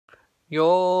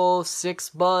Yo, 6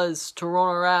 buzz,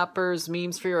 Toronto rappers,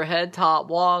 memes for your head top,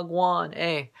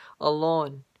 wagwan,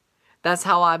 alone. That's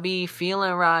how I be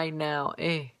feeling right now,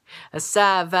 A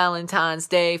sad Valentine's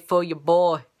Day for your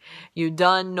boy. You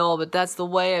done know, but that's the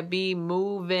way I be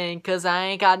moving, cause I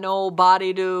ain't got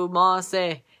nobody to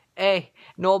say,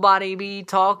 nobody be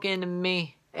talking to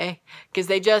me, cause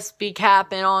they just be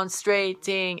capping on straight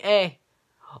ting,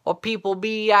 or people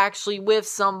be actually with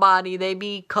somebody, they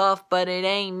be cuffed, but it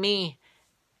ain't me.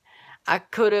 I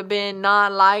could have been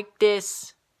not like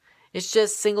this. It's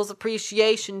just Singles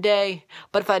Appreciation Day.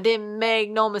 But if I didn't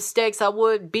make no mistakes, I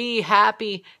would be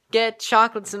happy. Get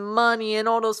chocolates and money and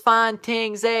all those fine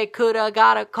things. Coulda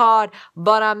got a card,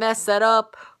 but I messed that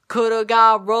up. Coulda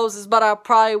got roses, but I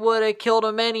probably woulda killed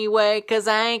them anyway. Cause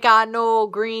I ain't got no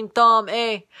green thumb,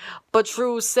 But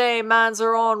true say, mines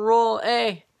are on roll,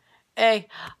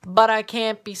 But I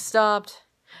can't be stopped.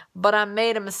 But I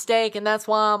made a mistake and that's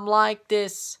why I'm like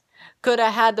this.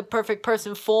 Coulda had the perfect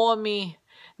person for me.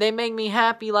 They make me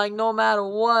happy like no matter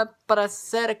what. But I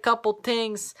said a couple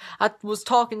things. I was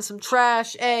talking some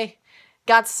trash,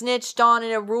 Got snitched on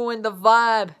and it ruined the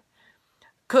vibe.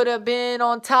 Coulda been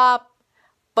on top,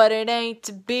 but it ain't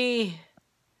to be.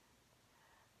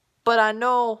 But I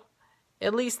know,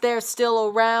 at least they're still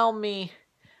around me.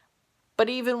 But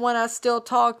even when I still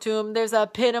talk to them, there's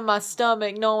that pit in my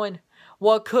stomach knowing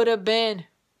what coulda been.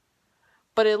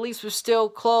 But at least we're still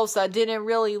close. I didn't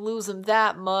really lose them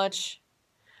that much.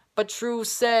 But true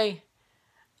say,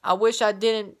 I wish I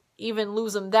didn't even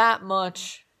lose them that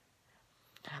much.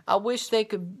 I wish they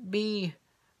could be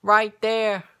right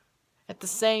there at the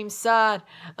same side.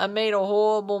 I made a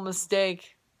horrible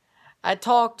mistake. I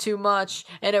talked too much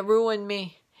and it ruined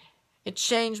me. It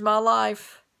changed my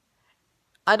life.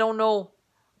 I don't know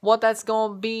what that's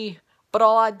gonna be. But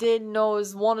all I did know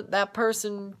is that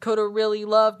person could have really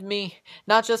loved me.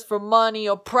 Not just for money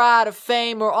or pride or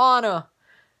fame or honor.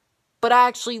 But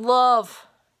actually love.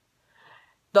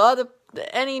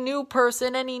 Any new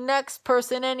person, any next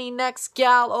person, any next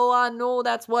gal. Oh, I know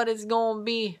that's what it's gonna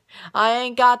be. I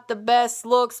ain't got the best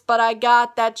looks, but I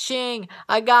got that ching.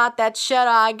 I got that cheddar,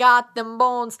 I got them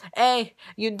bones.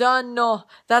 You done know.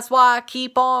 That's why I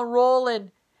keep on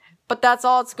rolling. But that's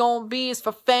all it's gonna be is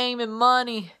for fame and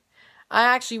money. I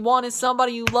actually wanted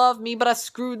somebody who loved me, but I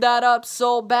screwed that up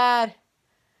so bad.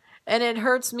 And it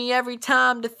hurts me every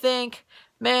time to think,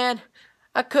 man,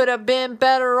 I could have been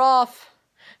better off.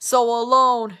 So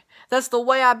alone. That's the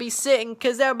way I be sitting,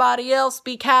 cause everybody else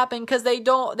be capping, cause they'd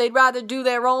rather do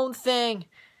their own thing.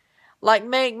 Like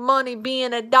make money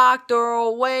being a doctor or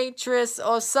a waitress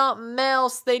or something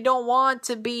else they don't want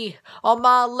to be on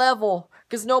my level.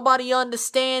 Cause nobody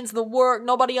understands the work,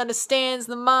 nobody understands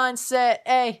the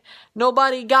mindset,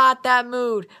 Nobody got that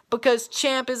mood, because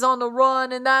champ is on the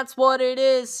run and that's what it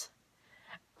is.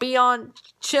 Be on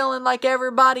chilling like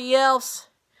everybody else.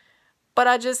 But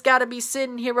I just gotta be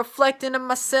sitting here reflecting on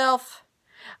myself.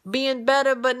 Being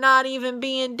better but not even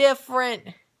being different.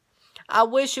 I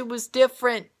wish it was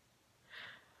different.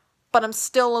 But I'm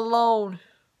still alone.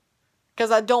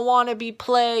 Cause I don't want to be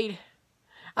played.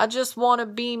 I just want to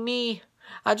be me.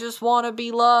 I just want to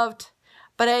be loved.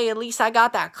 But hey, at least I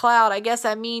got that clout. I guess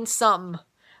that means something.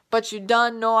 But you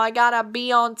done know I gotta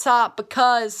be on top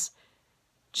because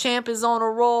champ is on a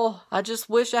roll. I just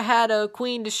wish I had a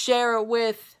queen to share it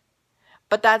with.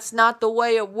 But that's not the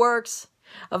way it works.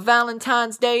 A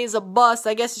Valentine's Day is a bust.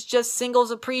 I guess it's just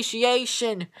Singles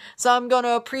Appreciation. So I'm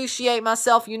gonna appreciate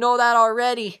myself. You know that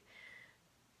already.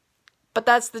 But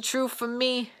that's the truth for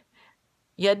me.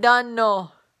 You done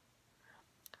know.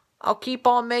 I'll keep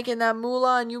on making that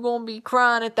moolah and you gonna be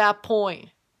crying at that point.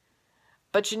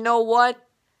 But you know what?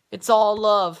 It's all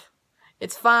love.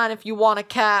 It's fine if you want to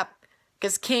cap.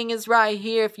 Cause King is right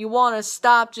here. If you want to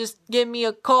stop, just give me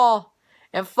a call.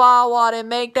 And forward and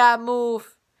make that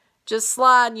move. Just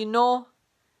slide, you know.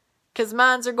 Cause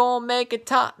mines are gonna make it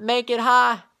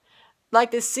high.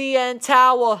 Like the CN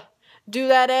Tower. Do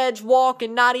that edge walk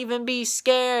and not even be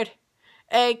scared.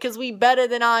 Cause we better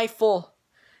than Eiffel.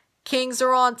 Kings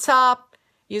are on top.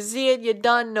 You see it, you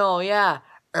done know, yeah.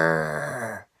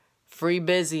 Free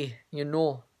busy, you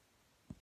know.